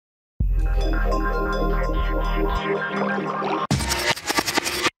Welcome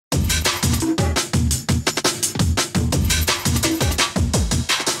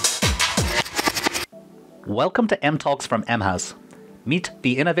to MTALKS from MHouse. Meet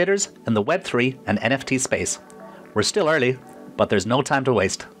the innovators in the Web3 and NFT space. We're still early, but there's no time to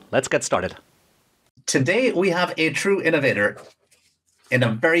waste. Let's get started. Today, we have a true innovator in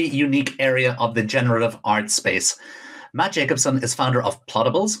a very unique area of the generative art space. Matt Jacobson is founder of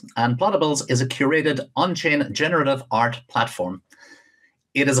Plottables, and Plottables is a curated on-chain generative art platform.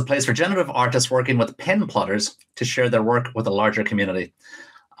 It is a place for generative artists working with pen plotters to share their work with a larger community.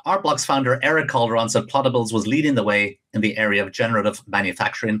 ArtBlocks founder Eric Calderon said Plottables was leading the way in the area of generative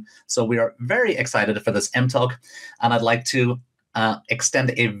manufacturing. So we are very excited for this MTalk, and I'd like to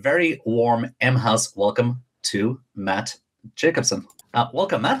extend a very warm MHouse welcome to Matt Jacobson.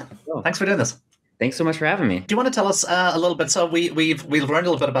 Welcome, Matt. Oh. Thanks for doing this. Thanks so much for having me. Do you want to tell us a little bit? So we've learned a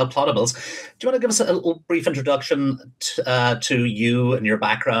little bit about Plottables. Do you want to give us a little brief introduction to you and your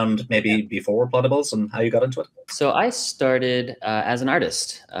background, maybe before Plottables and how you got into it? So I started as an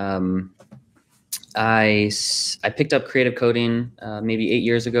artist. I picked up creative coding maybe 8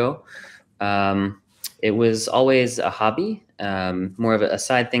 years ago. It was always a hobby, more of a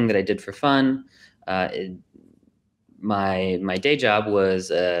side thing that I did for fun. My day job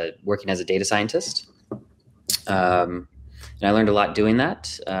was working as a data scientist, and I learned a lot doing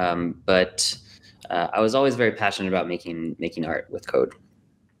that. But I was always very passionate about making art with code.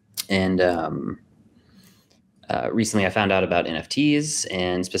 And recently, I found out about NFTs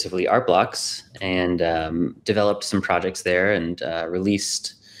and specifically ArtBlocks, and developed some projects there, and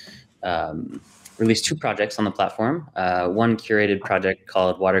released 2 projects on the platform. One curated project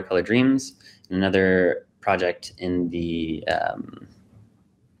called Watercolor Dreams, and another project in the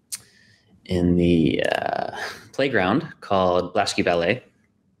playground called Blaschke Ballet.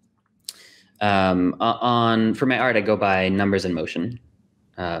 For my art, I go by Numbers in Motion,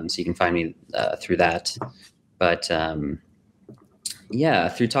 so you can find me through that. But yeah,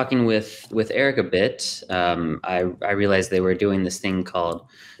 through talking with Eric a bit, I realized they were doing this thing called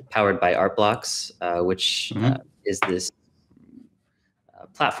Powered by ArtBlocks, which is this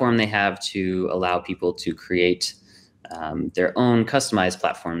platform they have to allow people to create their own customized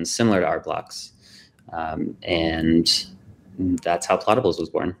platforms similar to ArtBlocks. And that's how Plottables was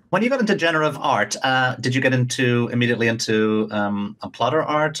born. When you got into generative art, did you get immediately into a plotter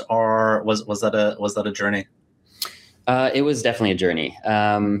art, or was that a journey? It was definitely a journey.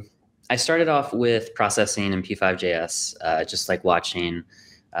 I started off with processing in P5.js, just like watching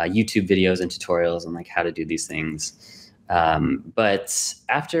YouTube videos and tutorials on like how to do these things. But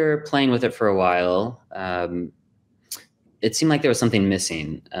after playing with it for a while, it seemed like there was something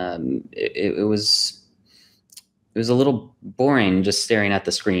missing. It was a little boring just staring at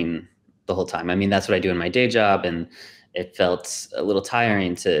the screen the whole time. I mean, that's what I do in my day job, and it felt a little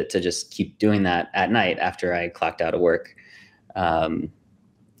tiring to just keep doing that at night after I clocked out of work.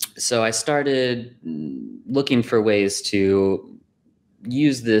 So I started looking for ways to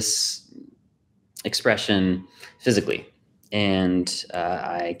use this expression physically. And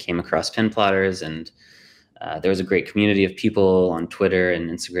I came across pen plotters, and there was a great community of people on Twitter and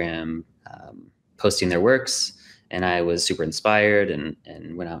Instagram posting their works. And I was super inspired and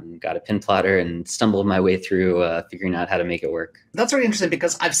went out and got a pen plotter and stumbled my way through figuring out how to make it work. That's very interesting,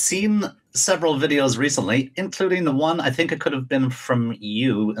 because I've seen several videos recently, including the one, I think it could have been from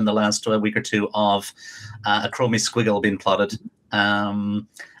you in the last week or two, of a chromie squiggle being plotted.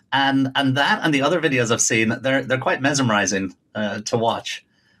 And that and the other videos I've seen, they're quite mesmerizing to watch.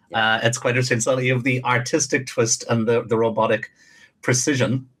 Yeah. It's quite interesting. So you have the artistic twist and the robotic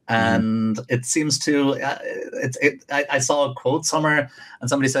precision. And it seems to, I saw a quote somewhere, and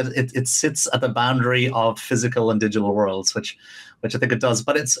somebody said it sits at the boundary of physical and digital worlds, which I think it does.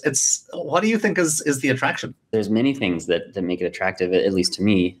 But it's what do you think is the attraction? There's many things that make it attractive, at least to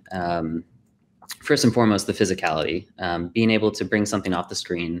me. First and foremost, the physicality, being able to bring something off the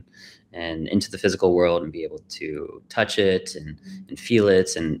screen and into the physical world and be able to touch it and feel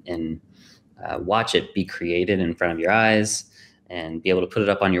it and watch it be created in front of your eyes, and be able to put it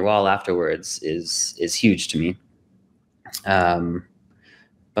up on your wall afterwards is huge to me.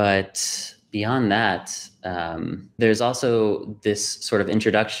 But beyond that, there's also this sort of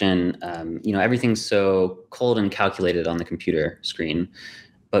introduction. Everything's so cold and calculated on the computer screen.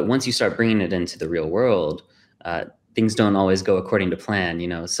 But once you start bringing it into the real world, things don't always go according to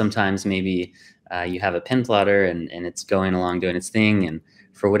plan. Sometimes maybe you have a pen plotter and it's going along doing its thing, and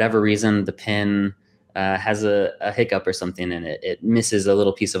for whatever reason, the pen has a hiccup or something, and it misses a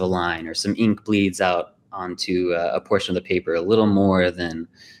little piece of a line, or some ink bleeds out onto a portion of the paper a little more than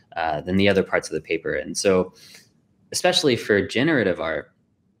than the other parts of the paper. And so, especially for generative art,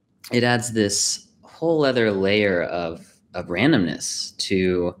 it adds this whole other layer of randomness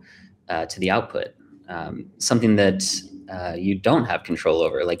to the output, something that you don't have control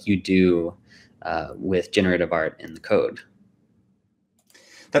over, like you do with generative art in the code.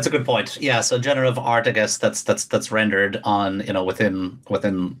 That's a good point. Yeah, so generative art, I guess that's rendered on, within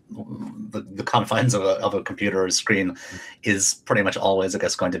the confines of a computer or a screen, is pretty much always, I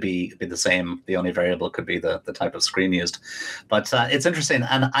guess, going to be the same. The only variable could be the type of screen used. But it's interesting,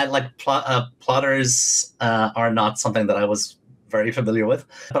 and I like plotters are not something that I was very familiar with,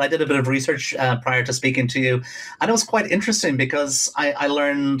 but I did a bit of research prior to speaking to you, and it was quite interesting because I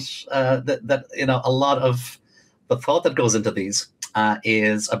learned that a lot of the thought that goes into these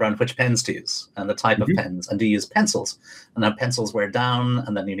is around which pens to use and the type of pens, and do you use pencils, and then pencils wear down,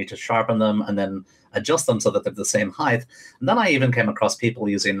 and then you need to sharpen them and then adjust them so that they're the same height. And then I even came across people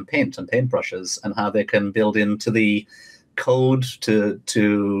using paint and paintbrushes and how they can build into the code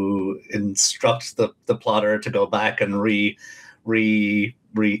to instruct the plotter to go back and re-ink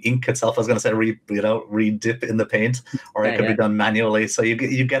itself. I was going to say re-dip in the paint, or it could be done manually. So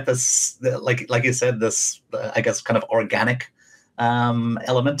you get this, like you said, this I guess kind of organic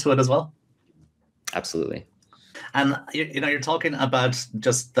element to it as well. Absolutely. And you're talking about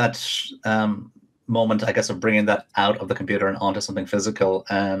just that moment, I guess, of bringing that out of the computer and onto something physical.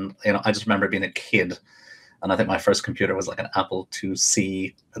 And I just remember being a kid, and I think my first computer was like an Apple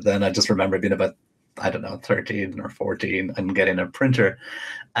IIc. Then I just remember being about, I don't know, 13 or 14, and getting a printer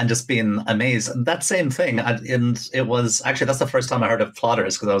and just being amazed. That same thing. And it was actually, that's the first time I heard of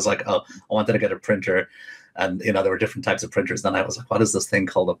plotters, because I was like, oh, I wanted to get a printer. And, there were different types of printers. Then I was like, what is this thing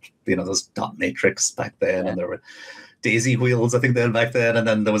called? Those dot matrix back then. And there were daisy wheels, I think they had back then. And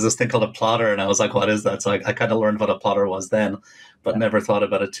then there was this thing called a plotter. And I was like, what is that? So I kind of learned what a plotter was then, but never thought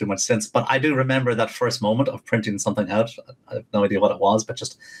about it too much since. But I do remember that first moment of printing something out. I have no idea what it was, but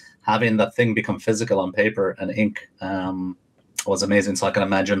just having that thing become physical on paper and ink was amazing. So I can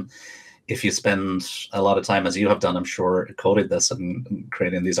imagine, if you spend a lot of time, as you have done, I'm sure, coding this and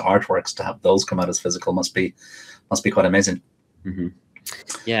creating these artworks, to have those come out as physical must be quite amazing. Mm-hmm.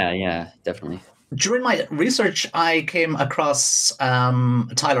 Yeah, definitely. During my research, I came across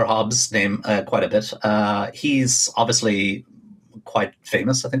Tyler Hobbs' name quite a bit. He's obviously quite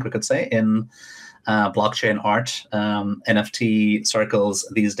famous, I think we could say, in blockchain art, NFT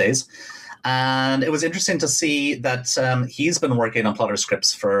circles these days. And it was interesting to see that he's been working on Plotter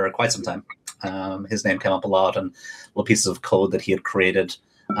scripts for quite some time. His name came up a lot, and little pieces of code that he had created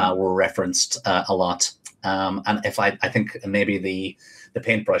were referenced a lot. And if I think maybe the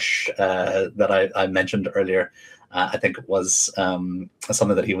paintbrush that I mentioned earlier, I think it was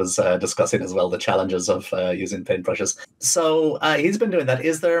something that he was discussing as well, the challenges of using paintbrushes. So he's been doing that.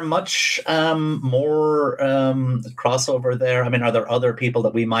 Is there much more crossover there? I mean, are there other people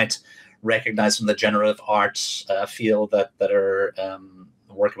that we might recognize from the generative art field that are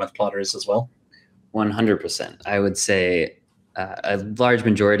working with plotters as well? 100%. I would say a large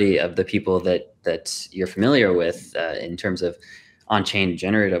majority of the people that you're familiar with in terms of on-chain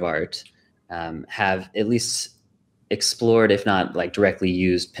generative art have at least explored, if not like directly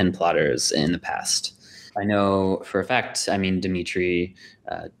used, pen plotters in the past. I know for a fact, I mean, Dmitry,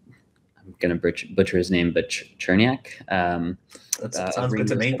 I'm going to butcher his name, but Cherniak. That sounds good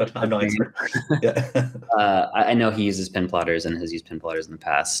to me, but I'm not expert. Yeah. I know he uses pen plotters and has used pen plotters in the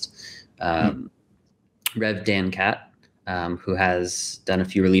past. Rev Dan Cat, who has done a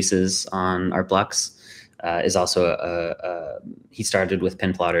few releases on ArtBlocks, is also he started with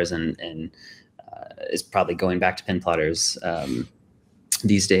pen plotters and is probably going back to pen plotters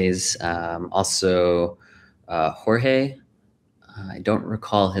these days. Also, Jorge, I don't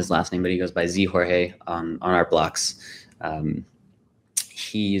recall his last name, but he goes by Z Jorge on ArtBlocks.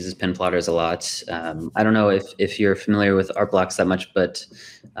 He uses pen plotters a lot. I don't know if you're familiar with ArtBlocks that much, but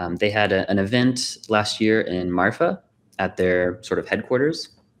they had an event last year in Marfa at their sort of headquarters.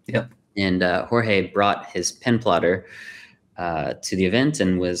 Yep. And Jorge brought his pen plotter to the event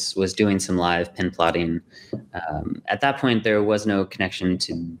and was doing some live pen plotting. At that point, there was no connection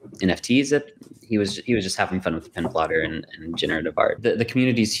to NFTs. He was just having fun with the pen plotter and generative art. The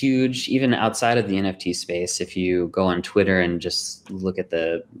community is huge, even outside of the NFT space. If you go on Twitter and just look at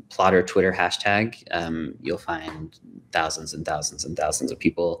the plotter Twitter hashtag, you'll find thousands and thousands and thousands of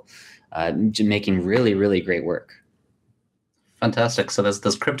people making really, really great work. Fantastic. So there's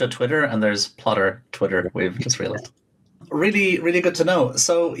crypto Twitter and there's plotter Twitter. We've just realized. Really, really good to know.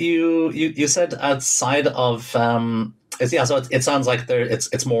 So you said outside of so it sounds like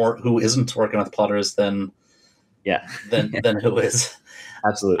it's more who isn't working with plotters than who is.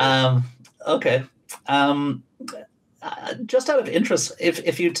 Absolutely. Okay. Um, just out of interest,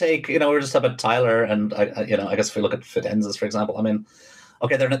 if you take, we're just talking about Tyler, and I guess if we look at Fidenzas, for example, I mean,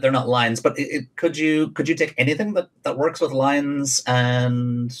 okay, they're not lines, but could you take anything that works with lines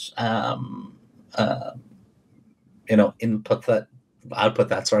and output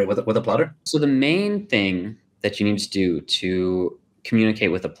that, sorry, with a plotter? So the main thing that you need to do to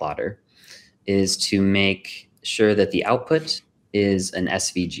communicate with a plotter is to make sure that the output is an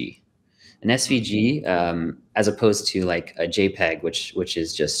SVG. An SVG, as opposed to like a JPEG, which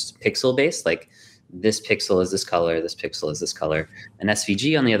is just pixel based, like this pixel is this color, this pixel is this color. An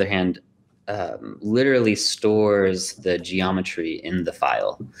SVG, on the other hand, literally stores the geometry in the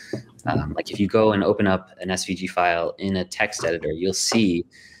file. Like if you go and open up an SVG file in a text editor, you'll see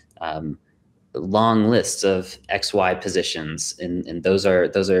long lists of XY positions, and those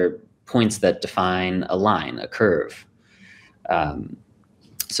are points that define a line, a curve.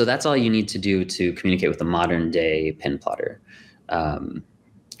 So that's all you need to do to communicate with a modern day pen plotter.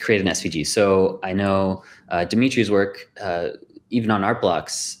 Create an SVG. So I know Dimitri's work, even on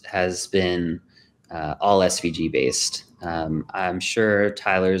ArtBlocks, has been all SVG based. I'm sure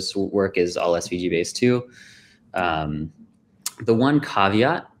Tyler's work is all SVG based too. The one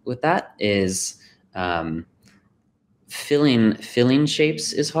caveat with that is filling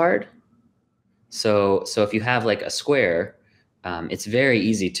shapes is hard. So if you have like a square, it's very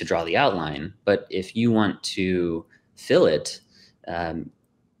easy to draw the outline, but if you want to fill it,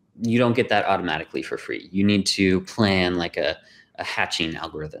 you don't get that automatically for free. You need to plan like a hatching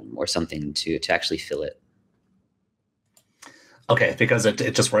algorithm or something to actually fill it. Okay, because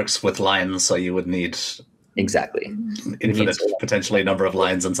it just works with lines, so you would need exactly infinite potentially number of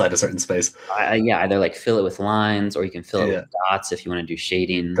lines inside a certain space. Yeah, either like fill it with lines, or you can fill it with dots if you want to do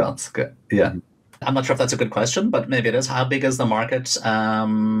shading. Dots, good. Yeah. Mm-hmm. I'm not sure if that's a good question, but maybe it is. How big is the market?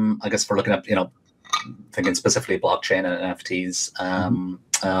 I guess we're looking at, thinking specifically blockchain and NFTs,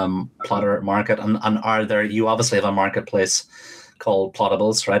 plotter market. And you obviously have a marketplace called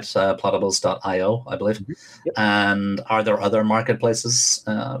Plottables, right? Plottables.io, I believe. Mm-hmm. Yep. And are there other marketplaces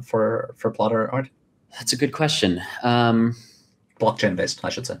for plotter art? That's a good question. Blockchain based, I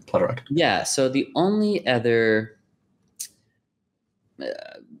should say, plotter art. Yeah. So the only other,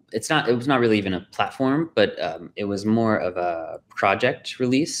 it was not really even a platform, but it was more of a project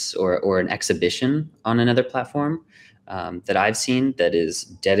release or an exhibition on another platform that I've seen that is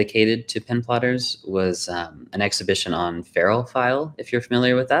dedicated to pen plotters, was an exhibition on Feral File, if you're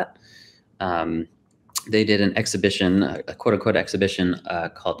familiar with that. They did an exhibition, a quote-unquote exhibition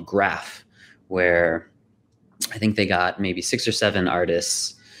called Graph, where I think they got maybe 6 or 7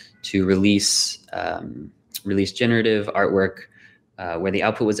 artists to release generative artwork where the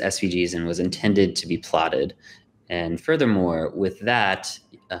output was SVGs and was intended to be plotted. And furthermore, with that,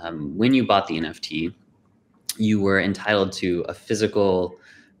 when you bought the NFT, you were entitled to a physical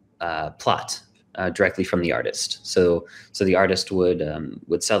plot directly from the artist. So the artist would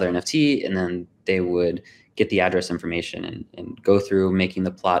sell their NFT, and then they would get the address information and go through making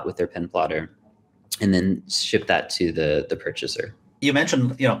the plot with their pen plotter, and then ship that to the purchaser. You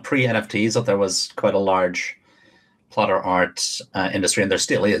mentioned, pre-NFTs, that there was quite a large plotter art industry, and there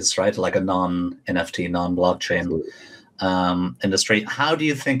still is, right? Like a non-NFT, non-blockchain industry. How do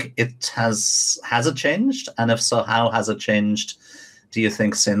you think it has it changed? And if so, how has it changed, do you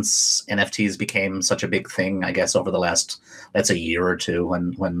think, since NFTs became such a big thing, I guess, over the last, let's say, year or two,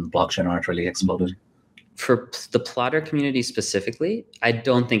 when blockchain art really exploded? For the plotter community specifically, I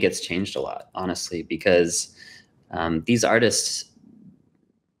don't think it's changed a lot, honestly, because these artists,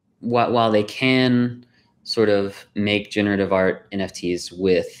 while they can sort of make generative art NFTs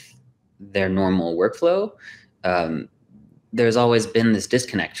with their normal workflow, there's always been this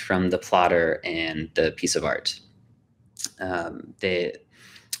disconnect from the plotter and the piece of art. The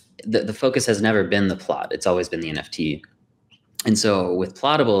focus has never been the plot. It's always been the NFT. And so with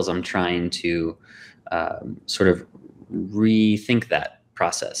Plottables, I'm trying to sort of rethink that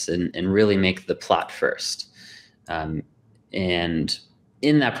process and really make the plot first. And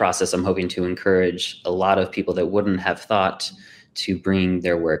in that process, I'm hoping to encourage a lot of people that wouldn't have thought to bring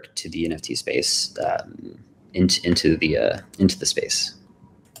their work to the NFT space, into the space.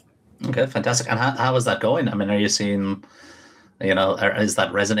 Okay, fantastic. And how is that going? I mean, are you seeing, is that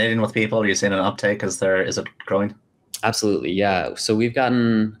resonating with people? Are you seeing an uptake? Is it growing? Absolutely, yeah. So we've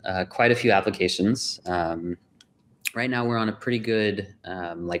gotten quite a few applications. Right now, we're on a pretty good,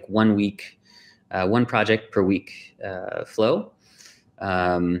 like 1 week, one project per week flow.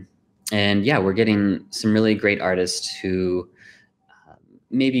 And yeah, we're getting some really great artists who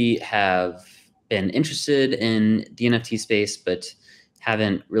maybe have been interested in the NFT space, but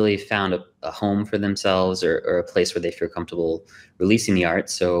haven't really found a home for themselves or a place where they feel comfortable releasing the art.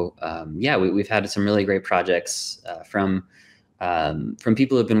 So yeah, we've had some really great projects from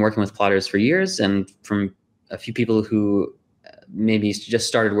people who've been working with plotters for years, and from a few people who maybe just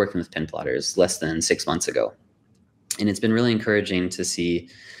started working with pen plotters less than 6 months ago. And it's been really encouraging to see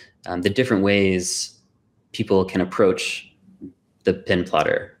the different ways people can approach the pen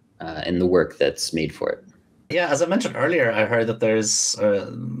plotter and the work that's made for it. Yeah, as I mentioned earlier, I heard that there's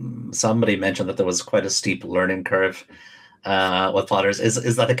somebody mentioned that there was quite a steep learning curve with plotters.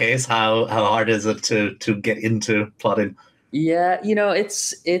 Is that the case? How hard is it to get into plotting? Yeah,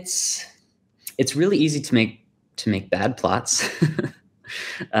 it's really easy to make bad plots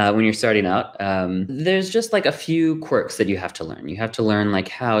when you're starting out. There's just like a few quirks that you have to learn. You have to learn like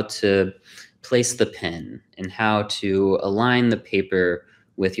how to place the pen and how to align the paper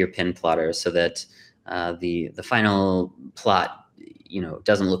with your pen plotter so that the final plot,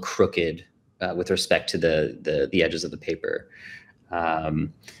 doesn't look crooked with respect to the edges of the paper,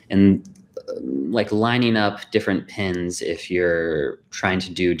 and like lining up different pens if you're trying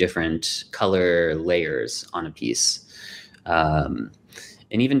to do different color layers on a piece, and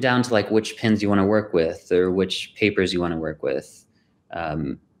even down to like which pens you want to work with or which papers you want to work with.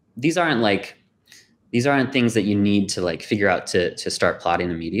 These aren't things that you need to like figure out to start plotting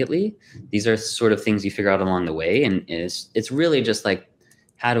immediately. These are sort of things you figure out along the way, and it's really just like,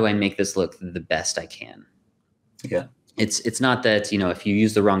 how do I make this look the best I can? Yeah. It's not that, if you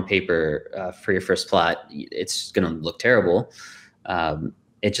use the wrong paper for your first plot, it's going to look terrible.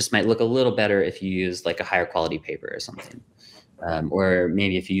 It just might look a little better if you use like a higher quality paper or something. Or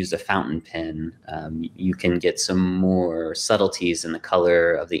maybe if you use a fountain pen, you can get some more subtleties in the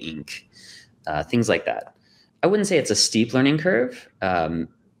color of the ink, things like that. I wouldn't say it's a steep learning curve.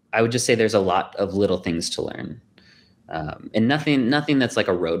 I would just say there's a lot of little things to learn, and nothing that's like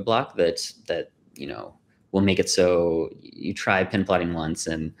a roadblock that will make it so you try pen plotting once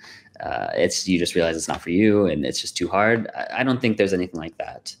and you just realize it's not for you and it's just too hard. I don't think there's anything like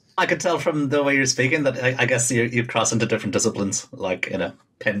that. I could tell from the way you're speaking that I guess you cross into different disciplines, like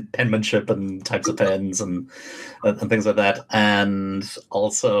penmanship and types of pens and things like that, and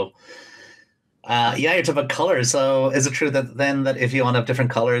also. You're talking about colors. So is it true that if you want to have different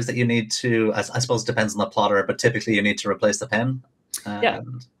colors that you need to, I suppose it depends on the plotter, but typically you need to replace the pen? Yeah.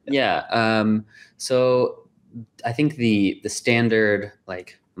 So I think the standard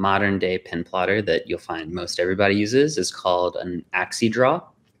like modern day pen plotter that you'll find most everybody uses is called an axi draw.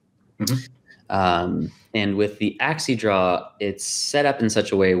 Mm-hmm. And with the axi draw, it's set up in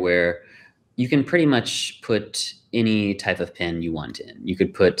such a way where you can pretty much put any type of pen you want in. You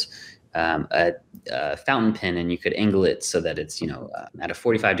could put a fountain pen and you could angle it so that it's at a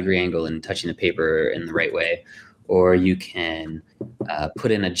 45-degree angle and touching the paper in the right way, or you can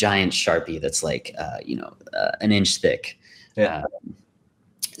put in a giant Sharpie that's like an inch thick. Yeah.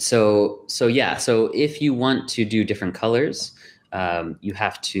 So if you want to do different colors, you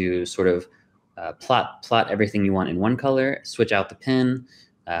have to sort of plot everything you want in one color, switch out the pen,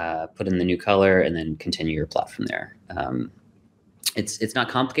 put in the new color, and then continue your plot from there. It's not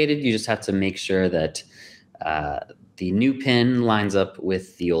complicated. You just have to make sure that the new pen lines up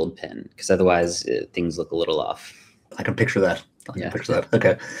with the old pen, because otherwise things look a little off. I can picture that.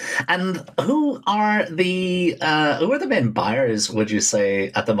 Okay. And who are the main buyers, would you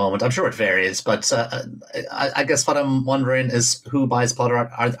say, at the moment? I'm sure it varies, but I guess what I'm wondering is who buys plotter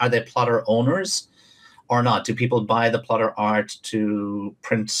art? Are they plotter owners or not? Do people buy the plotter art to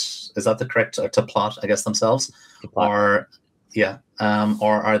print? Is that the correct, to plot, I guess, themselves? Or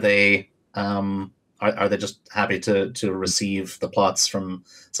are they just happy to receive the plots from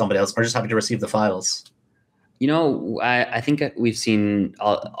somebody else, or just happy to receive the files? I think we've seen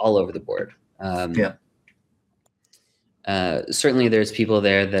all over the board. Certainly there's people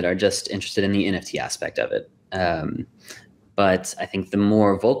there that are just interested in the NFT aspect of it. But I think the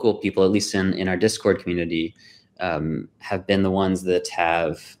more vocal people, at least in our Discord community, have been the ones that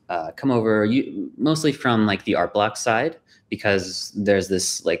have come over, mostly from like the ArtBlocks side, because there's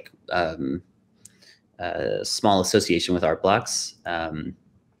this like small association with ArtBlocks.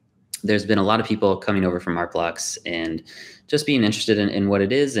 There's been a lot of people coming over from ArtBlocks and just being interested in what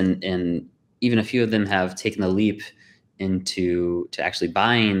it is, and even a few of them have taken the leap into actually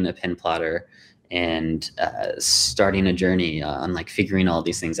buying a pen plotter and starting a journey on like figuring all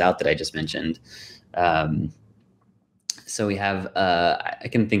these things out that I just mentioned. So we have, I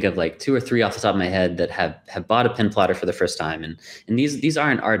can think of like 2 or 3 off the top of my head that have bought a pen plotter for the first time, and these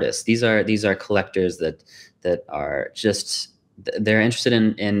aren't artists. These are collectors that are just, they're interested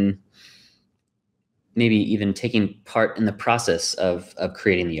in maybe even taking part in the process of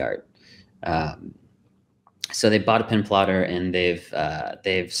creating the art. Um, so they bought a pen plotter, and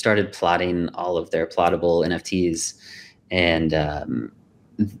they've started plotting all of their plottable NFTs, and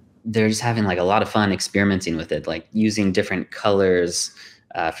they're just having like a lot of fun experimenting with it, like using different colors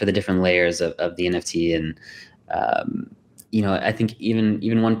for the different layers of the NFT. And I think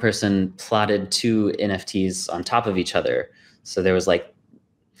even one person plotted two NFTs on top of each other, so there was like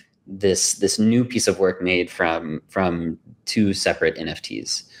this new piece of work made from two separate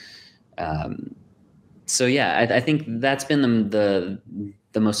NFTs. So yeah, I think that's been the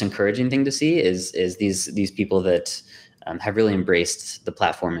most encouraging thing to see is these people that have really embraced the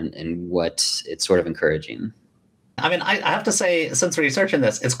platform and what it's sort of encouraging. I mean, I have to say, since researching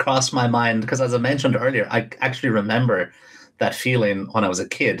this, it's crossed my mind because, as I mentioned earlier, I actually remember that feeling when I was a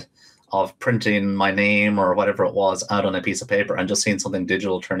kid of printing my name or whatever it was out on a piece of paper and just seeing something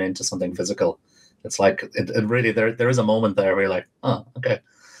digital turn into something physical. It's like it really there is a moment there where you're like, oh, okay.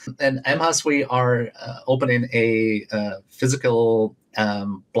 In MHAS, we are opening a physical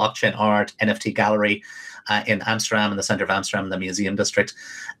blockchain art NFT gallery in Amsterdam, in the center of Amsterdam, in the museum district.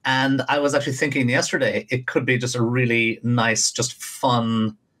 And I was actually thinking yesterday, it could be just a really nice, just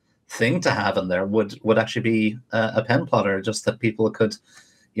fun thing to have in there. Would actually be a pen plotter, just that people could,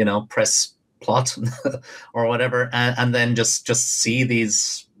 press plot or whatever, and then just see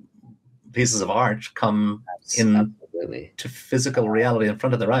these pieces of art come in to physical reality in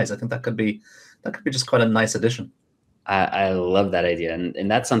front of their eyes. I think that could be just quite a nice addition. I love that idea,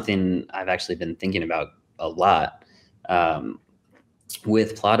 and that's something I've actually been thinking about a lot.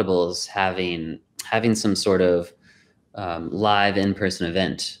 With Plottables having some sort of live in-person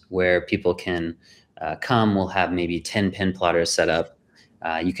event where people can come. We'll have maybe 10 pen plotters set up.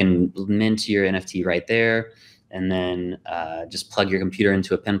 You can mint your NFT right there, and then just plug your computer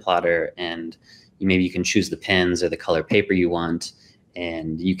into a pen plotter, and maybe you can choose the pens or the color paper you want,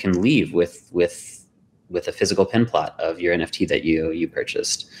 and you can leave with a physical pen plot of your NFT that you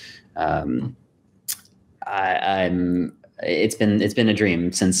purchased. It's been a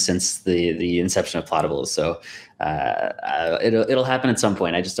dream since the inception of Plottables. So it'll happen at some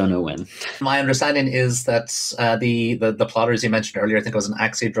point. I just don't know when. My understanding is that the plotters you mentioned earlier, I think it was an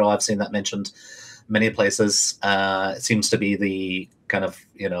Axie draw. I've seen that mentioned many places. It seems to be the kind of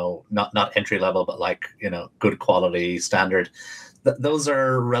not entry level, but like good quality standard. Those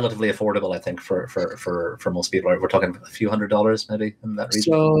are relatively affordable, I think, for most people. We're talking a few $100s maybe in that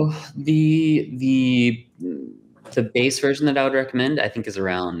region. So the base version that I would recommend, I think, is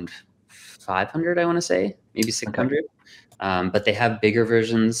around 500. I want to say maybe 600. Okay. But they have bigger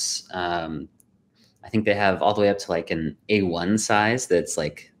versions. I think they have all the way up to like an A1 size that's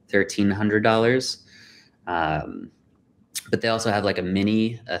like $1,300. But they also have like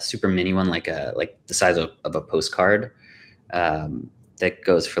a super mini one, like the size of a postcard. That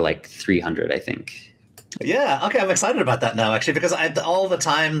goes for like 300, I think. Yeah, okay, I'm excited about that now, actually, because all the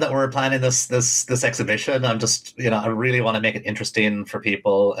time that we're planning this exhibition, I'm just, I really want to make it interesting for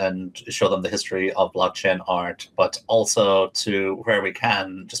people and show them the history of blockchain art, but also to, where we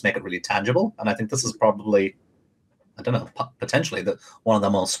can, just make it really tangible. And I think this is probably, I don't know, potentially one of the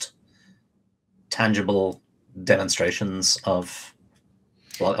most tangible demonstrations of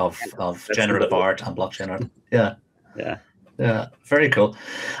generative art and blockchain art. Yeah, very cool.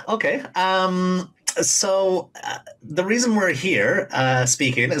 Okay. So the reason we're here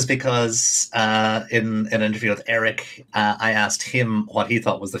speaking is because in an interview with Eric, I asked him what he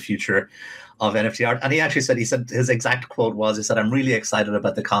thought was the future of NFT art. And he actually said his exact quote was, he said, "I'm really excited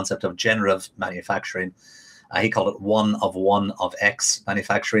about the concept of generative manufacturing." He called it one of X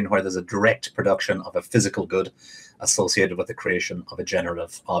manufacturing, where there's a direct production of a physical good associated with the creation of a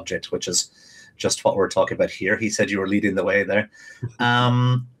generative object, which is just what we're talking about here. He said you were leading the way there.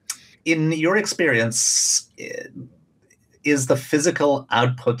 In your experience, is the physical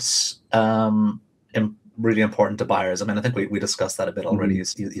outputs really important to buyers? I mean, I think we discussed that a bit already.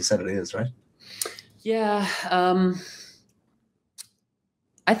 Mm-hmm. You said it is, right? Yeah,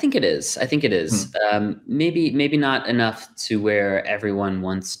 I think it is. Maybe not enough to where everyone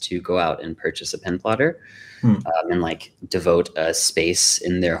wants to go out and purchase a pen plotter and like devote a space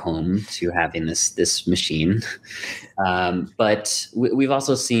in their home to having this machine. But we've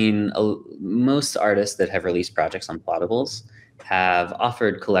also seen most artists that have released projects on Plottables have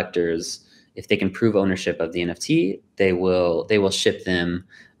offered collectors, if they can prove ownership of the NFT, they will ship them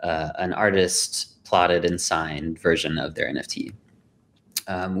an artist plotted and signed version of their NFT.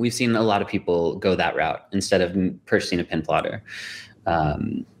 We've seen a lot of people go that route instead of purchasing a pen plotter.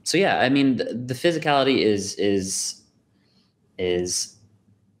 So yeah, I mean, the physicality is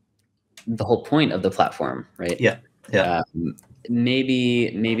the whole point of the platform, right? Yeah. Yeah.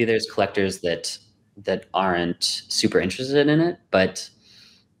 Maybe there's collectors that aren't super interested in it, but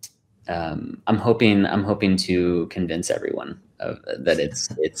I'm hoping to convince everyone that it's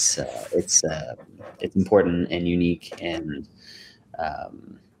important and unique, and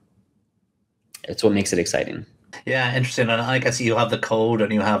it's what makes it exciting. Yeah, interesting. And I guess you have the code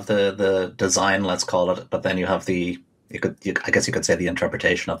and you have the design, let's call it, but then you have I guess you could say the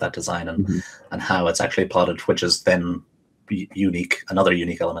interpretation of that design and how it's actually plotted, which is then unique, another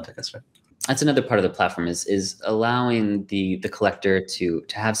unique element, I guess, right? That's another part of the platform is allowing the collector to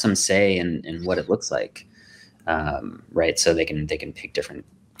have some say in what it looks like, right? So they can pick different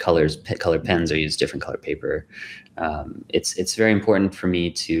colors, color pens, or use different color paper. It's very important for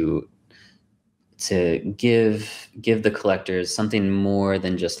me to give the collectors something more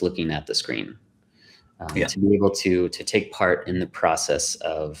than just looking at the screen. To be able to take part in the process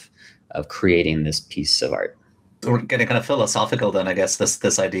of creating this piece of art. We're getting kind of philosophical then, I guess,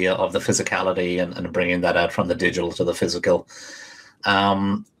 this idea of the physicality and bringing that out from the digital to the physical.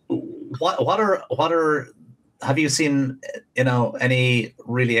 What are have you seen, any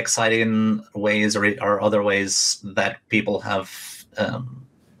really exciting ways or other ways that people have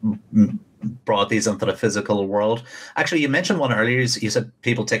brought these into the physical world? Actually, you mentioned one earlier. You said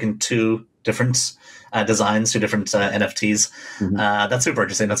people taking two different designs, two different NFTs. That's super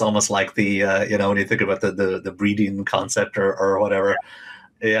interesting. That's almost like the when you think about the breeding concept or whatever.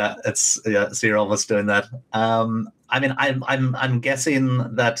 Yeah, so you're almost doing that. I mean, I'm guessing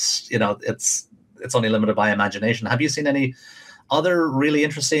that it's only limited by imagination. Have you seen any other really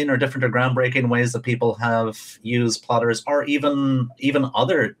interesting or different or groundbreaking ways that people have used plotters, or even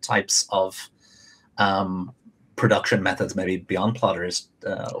other types of production methods, maybe beyond plotters?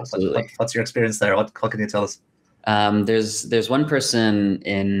 What's your experience there? What can you tell us? There's one person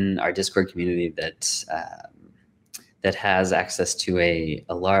in our Discord community that has access to a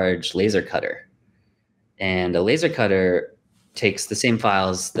large laser cutter, and a laser cutter takes the same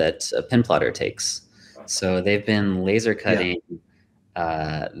files that a pen plotter takes. So they've been laser cutting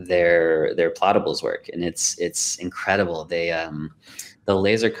their plottables work, and it's incredible. They'll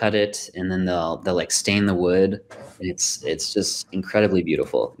laser cut it, and then they'll like stain the wood. It's just incredibly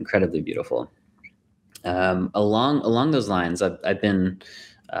beautiful, incredibly beautiful. Along those lines, I've been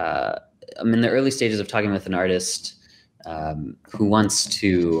I'm in the early stages of talking with an artist who wants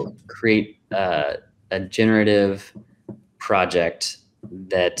to create a generative project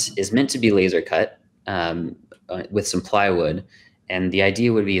that is meant to be laser cut with some plywood, and the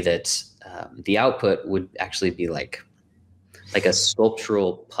idea would be that the output would actually be like a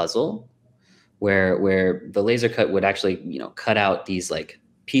sculptural puzzle, where the laser cut would actually cut out these like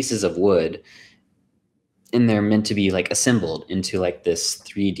pieces of wood, and they're meant to be like assembled into like this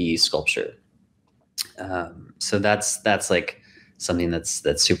 3D sculpture. So that's like something that's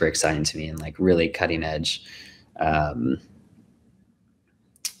super exciting to me and like really cutting edge.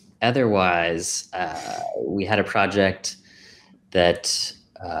 Otherwise, we had a project that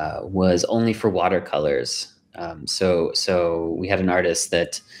was only for watercolors. So we had an artist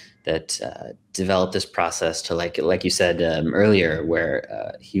that developed this process to like you said earlier,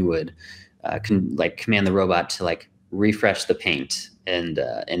 where he would command the robot to like refresh the paint and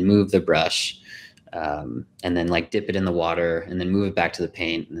move the brush, and then like dip it in the water and then move it back to the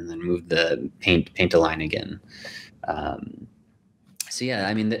paint and then move the paint a line again. So yeah,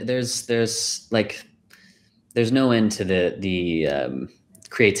 I mean, there's no end to the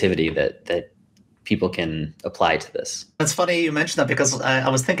creativity that people can apply to this. It's funny you mentioned that, because I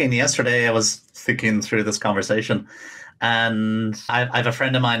was thinking yesterday, I was thinking through this conversation, and I have a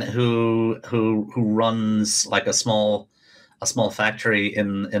friend of mine who runs like a small factory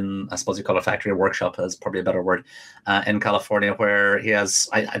in I suppose you call it a factory, or workshop is probably a better word, in California, where he has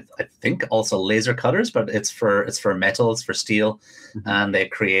I think also laser cutters, but it's for metals, for steel, and they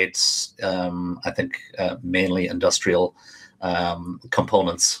create I think mainly industrial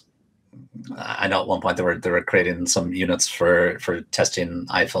components. I know at one point they were creating some units for testing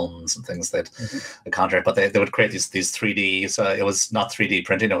iPhones and things that the contract, but they would create these 3D. So it was not 3D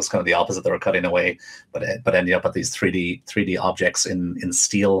printing; it was kind of the opposite. They were cutting away, but ending up with these 3D objects in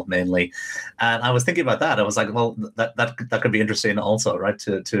steel mainly. And I was thinking about that. I was like, well, that could be interesting also, right?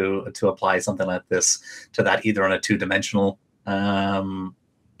 To apply something like this to that, either on a 2-dimensional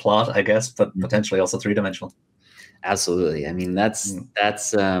plot, I guess, but potentially also 3-dimensional. Absolutely. I mean, that's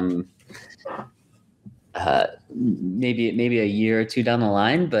maybe a year or two down the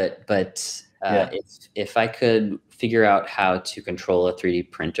line, but Yeah. If I could figure out how to control a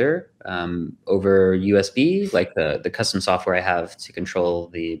 3D printer over USB, like the custom software I have to control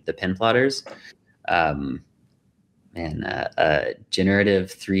the pen plotters, um, and generative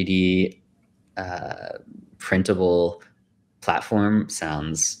 3D printable platform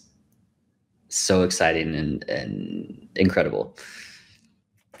sounds so exciting and incredible.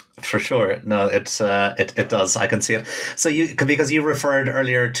 For sure. No, it does. I can see it. So because you referred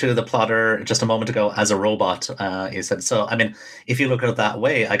earlier to the plotter just a moment ago as a robot, you said. So I mean, if you look at it that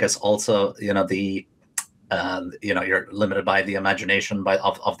way, I guess also, you're limited by the imagination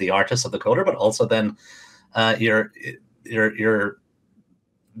of the artist, of the coder, but also then you're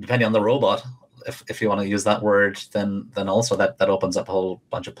depending on the robot, if you want to use that word, then also that opens up a whole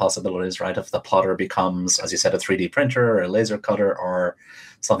bunch of possibilities, right? If the plotter becomes, as you said, a 3D printer or a laser cutter or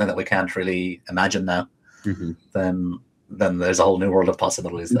something that we can't really imagine now, then there's a whole new world of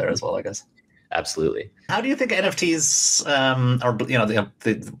possibilities there as well, I guess. Absolutely. How do you think NFTs, or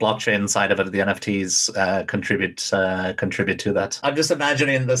the blockchain side of it, the NFTs contribute to that? I'm just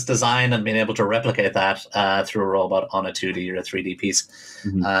imagining this design and being able to replicate that through a robot on a 2D or a 3D piece,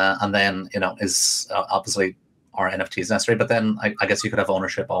 and then is obviously are NFTs necessary? But then I guess you could have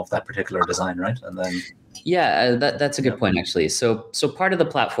ownership of that particular design, right? And then that's a good point actually. So part of the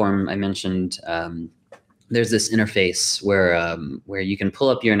platform I mentioned, there's this interface where you can pull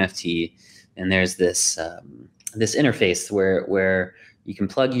up your NFT. And there's this interface where you can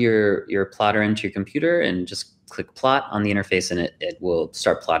plug your plotter into your computer and just click plot on the interface, and it will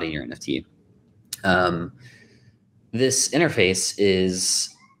start plotting your NFT. This interface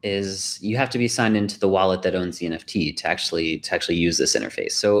is you have to be signed into the wallet that owns the NFT to actually use this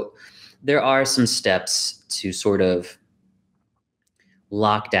interface. So there are some steps to sort of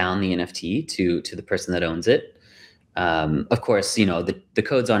lock down the NFT to the person that owns it. Of course, the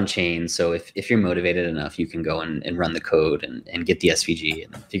code's on chain. So if you're motivated enough, you can go and run the code and get the SVG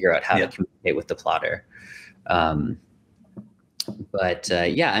and figure out how to communicate with the plotter. I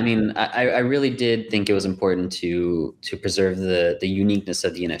mean, I really did think it was important to preserve the uniqueness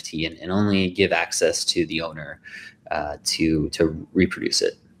of the NFT and only give access to the owner to reproduce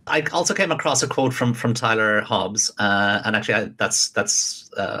it. I also came across a quote from Tyler Hobbs, and actually that's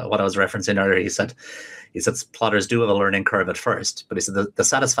what I was referencing earlier. He said plotters do have a learning curve at first, but he said the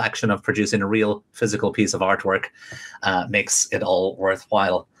satisfaction of producing a real physical piece of artwork makes it all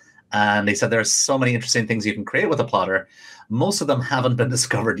worthwhile. And he said there's so many interesting things you can create with a plotter. Most of them haven't been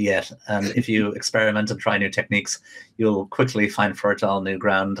discovered yet. And if you experiment and try new techniques, you'll quickly find fertile new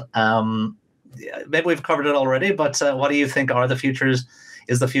ground. Maybe we've covered it already, but what do you think are the futures?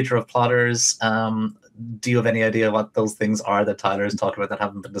 Is the future of plotters? Do you have any idea what those things are that Tyler is talking about that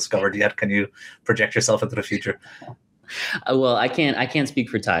haven't been discovered yet? Can you project yourself into the future? Well, I can't speak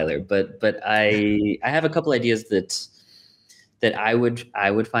for Tyler, but I have a couple ideas that I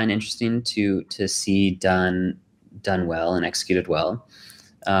would find interesting to see done well and executed well.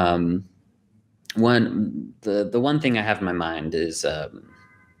 The one thing I have in my mind is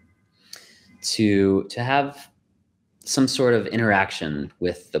to have some sort of interaction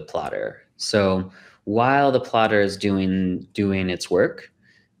with the plotter. So while the plotter is doing its work,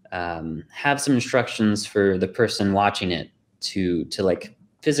 have some instructions for the person watching it to like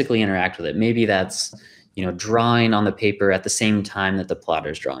physically interact with it. Maybe that's drawing on the paper at the same time that the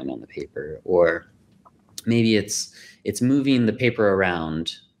plotter is drawing on the paper, or maybe it's moving the paper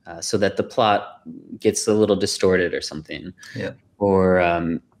around so that the plot gets a little distorted or something. Yeah.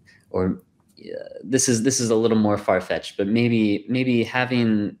 Or this is a little more far-fetched, but maybe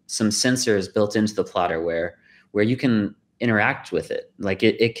having some sensors built into the plotter where you can interact with it. Like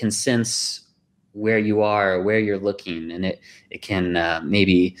it can sense where you are, where you're looking, and it can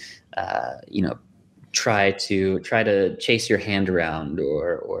maybe try to chase your hand around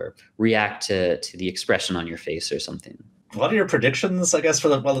or react to the expression on your face or something. What are your predictions, I guess, for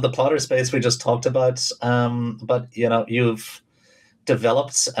the plotter space we just talked about? But you've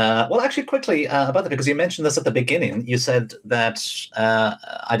developed actually quickly about that, because you mentioned this at the beginning. You said that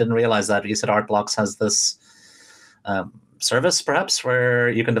I didn't realize that you said ArtBlocks has this service perhaps where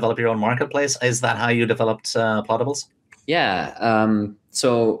you can develop your own marketplace. Is that how you developed Plottables? Yeah.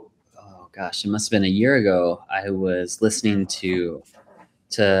 So gosh, it must have been a year ago. I was listening to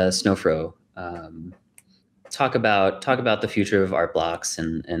Snowfro talk about the future of ArtBlocks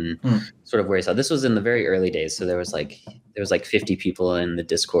and sort of where he saw. This was in the very early days, so there was like 50 people in the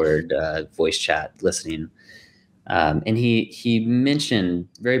Discord voice chat listening, and he mentioned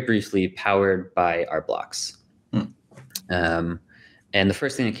very briefly powered by ArtBlocks. And the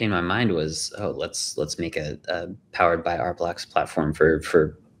first thing that came to my mind was, let's make a powered by ArtBlocks platform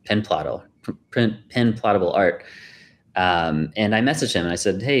for pen pen plottable art. And I messaged him and I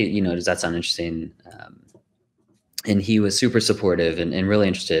said, hey, does that sound interesting? And he was super supportive and really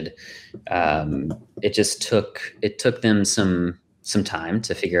interested. It took them some time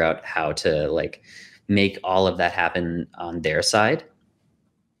to figure out how to like make all of that happen on their side.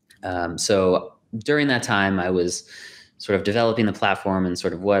 So during that time, I was sort of developing the platform and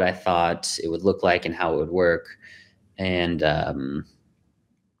sort of what I thought it would look like and how it would work. And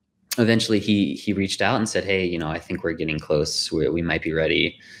eventually he reached out and said, hey, I think we're getting close. We might be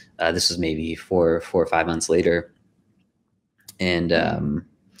ready. This was maybe 4 or 5 months later. And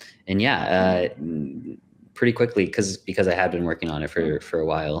yeah, pretty quickly, because I had been working on it for a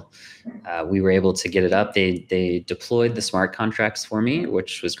while, we were able to get it up. They deployed the smart contracts for me,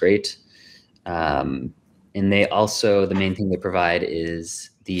 which was great. And they also, the main thing they provide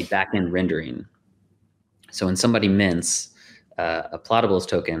is the backend rendering. So when somebody mints a Plottables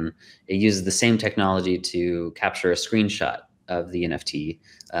token, it uses the same technology to capture a screenshot of the NFT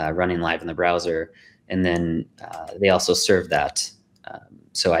running live in the browser. And then they also serve that,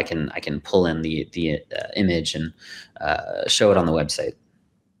 so I can pull in the image and show it on the website.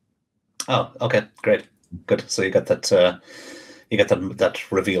 Oh, okay, great, good. So you got that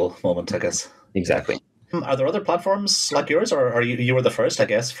that reveal moment, I guess. Exactly. Are there other platforms like yours, or are you were the first, I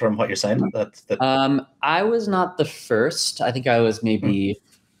guess, from what you're saying? I was not the first. I think I was maybe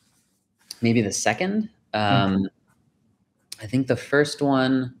the second. I think the first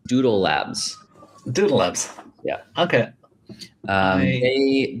one, Doodle Labs. Doodle Labs. Yeah. Okay.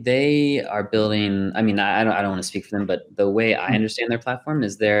 They are building. I mean, I don't want to speak for them, but the way I understand their platform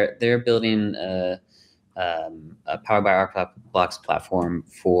is they're building a powered by ArtBlocks platform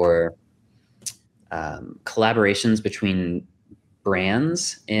for collaborations between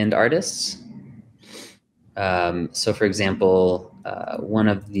brands and artists. So, for example, one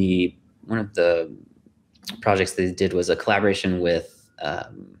of the projects they did was a collaboration with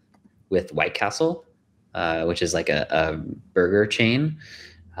White Castle, which is like a burger chain,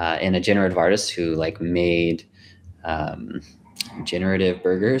 and a generative artist who like made generative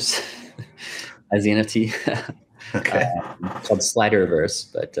burgers as the NFT. Okay. Called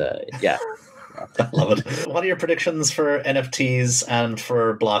Sliderverse, but yeah. I love it. What are your predictions for NFTs and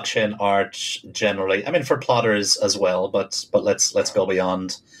for blockchain art generally? I mean, for plotters as well, but let's go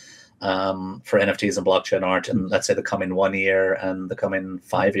beyond for NFTs and blockchain art, and let's say the coming 1 year and the coming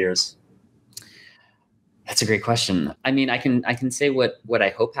 5 years. That's a great question. I mean, I can say what I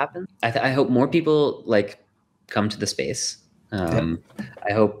hope happens. I hope more people like come to the space. I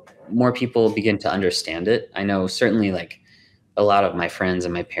hope more people begin to understand it. I know certainly like a lot of my friends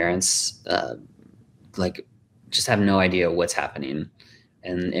and my parents like just have no idea what's happening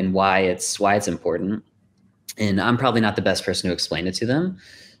and why it's important. And I'm probably not the best person to explain it to them.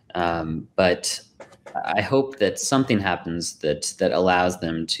 But I hope that something happens that allows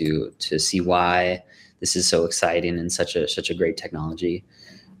them to see why this is so exciting and such a great technology.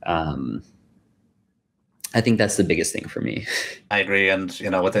 I think that's the biggest thing for me. I agree, and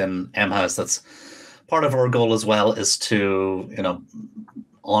within MHouse, that's part of our goal as well, is to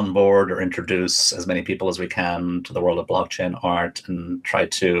onboard or introduce as many people as we can to the world of blockchain art and try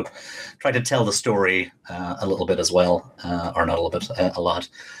to tell the story a little bit as well, or not a little bit, a lot.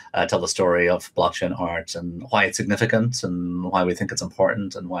 Tell the story of blockchain art and why it's significant and why we think it's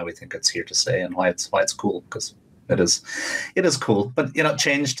important and why we think it's here to stay and why it's cool, because it is cool. But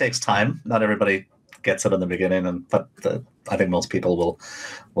change takes time. Not everybody gets it in the beginning, but I think most people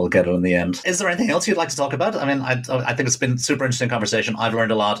will get it in the end. Is there anything else you'd like to talk about? I mean, I think it's been super interesting conversation. I've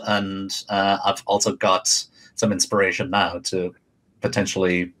learned a lot, and I've also got some inspiration now to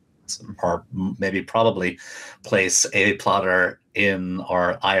potentially, or maybe probably, place a plotter in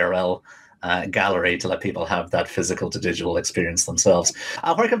our IRL gallery to let people have that physical to digital experience themselves.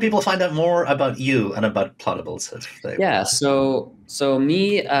 Where can people find out more about you and about Plottables? Yeah, so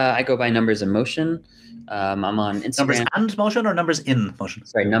me, I go by Numbers in Motion. I'm on Instagram. Numbers and Motion or Numbers in Motion?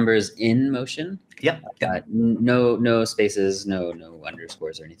 Sorry, Numbers in Motion. Yep. No spaces, no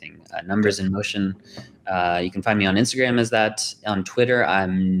underscores or anything. Numbers in Motion. You can find me on Instagram as that. On Twitter,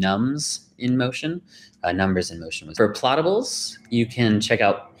 I'm Nums in Motion. Numbers in Motion. For Plottables, you can check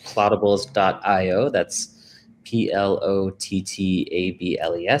out plottables.io. That's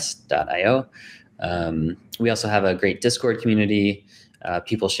plottables.io. We also have a great Discord community,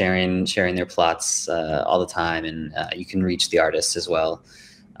 people sharing their plots all the time, and you can reach the artists as well.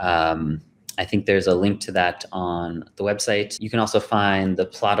 I think there's a link to that on the website. You can also find the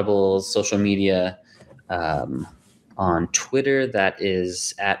Plottables social media on Twitter. That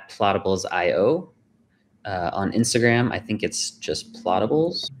is @plottables.io. On Instagram, I think it's just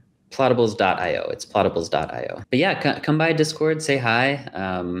Plottables. Plottables.io. It's plottables.io. But yeah, come by Discord, say hi.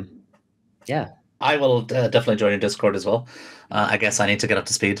 Yeah. I will definitely join your Discord as well. I guess I need to get up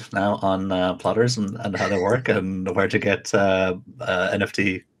to speed now on plotters and how they work and where to get NFT If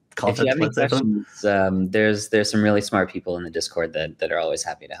you content. have any Let's say from them. questions, there's some really smart people in the Discord that are always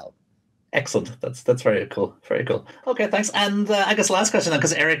happy to help. Excellent. That's very cool. Very cool. Okay, thanks. And I guess last question then,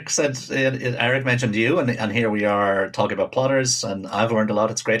 because Eric said Eric mentioned you, and here we are talking about plotters, and I've learned a lot.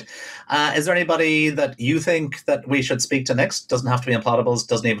 It's great. Is there anybody that you think that we should speak to next? Doesn't have to be in plottables.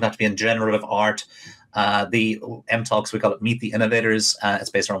 Doesn't even have to be in generative art. The MTALKS, we call it Meet the Innovators. It's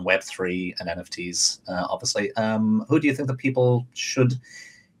based around Web3 and NFTs, obviously. Who do you think that people should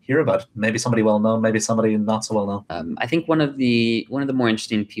hear about? Maybe somebody well known, maybe somebody not so well known. I think one of the more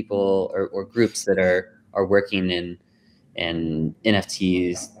interesting people or groups that are working in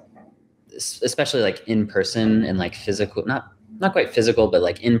NFTs, especially like in person and like physical, not quite physical, but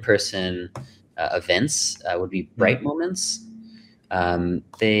like in person events, would be Bright Moments.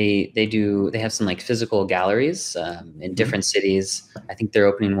 They have some like physical galleries in different cities. I think they're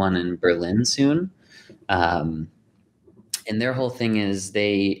opening one in Berlin soon. And their whole thing is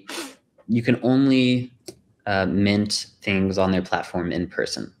you can only mint things on their platform in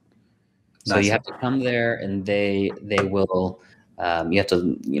person. So you have to come there, and they will. You have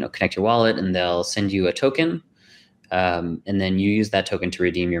to connect your wallet, and they'll send you a token, and then you use that token to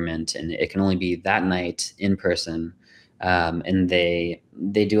redeem your mint, and it can only be that night in person. And they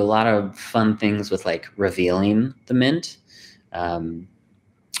do a lot of fun things with like revealing the mint.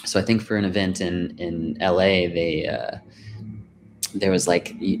 So I think for an event in LA, there was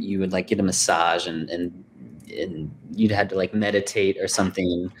like you would like get a massage and you'd had to like meditate or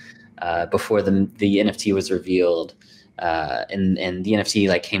something before the NFT was revealed, and the NFT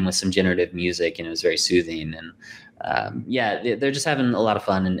like came with some generative music, and it was very soothing. And they're just having a lot of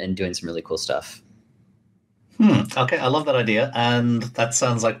fun and doing some really cool stuff. Okay, I love that idea, and that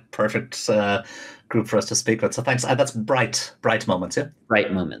sounds like perfect group for us to speak with. So thanks. That's Bright Moments, yeah?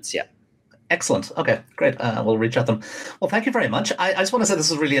 Bright Moments, yeah. Excellent. Okay, great. We'll reach out to them. Well, thank you very much. I just want to say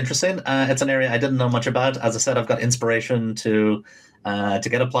this is really interesting. It's an area I didn't know much about. As I said, I've got inspiration to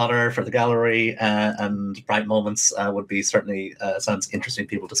get a plotter for the gallery, and Bright Moments would be certainly sounds interesting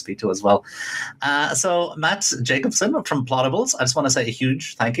people to speak to as well. So Matt Jacobson from Plottables, I just want to say a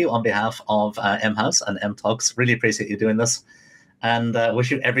huge thank you on behalf of MHouse and MTALKS. Really appreciate you doing this, and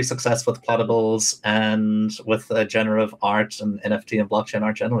wish you every success with Plottables and with generative art and NFT and blockchain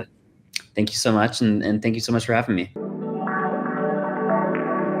art generally. Thank you so much, and thank you so much for having me.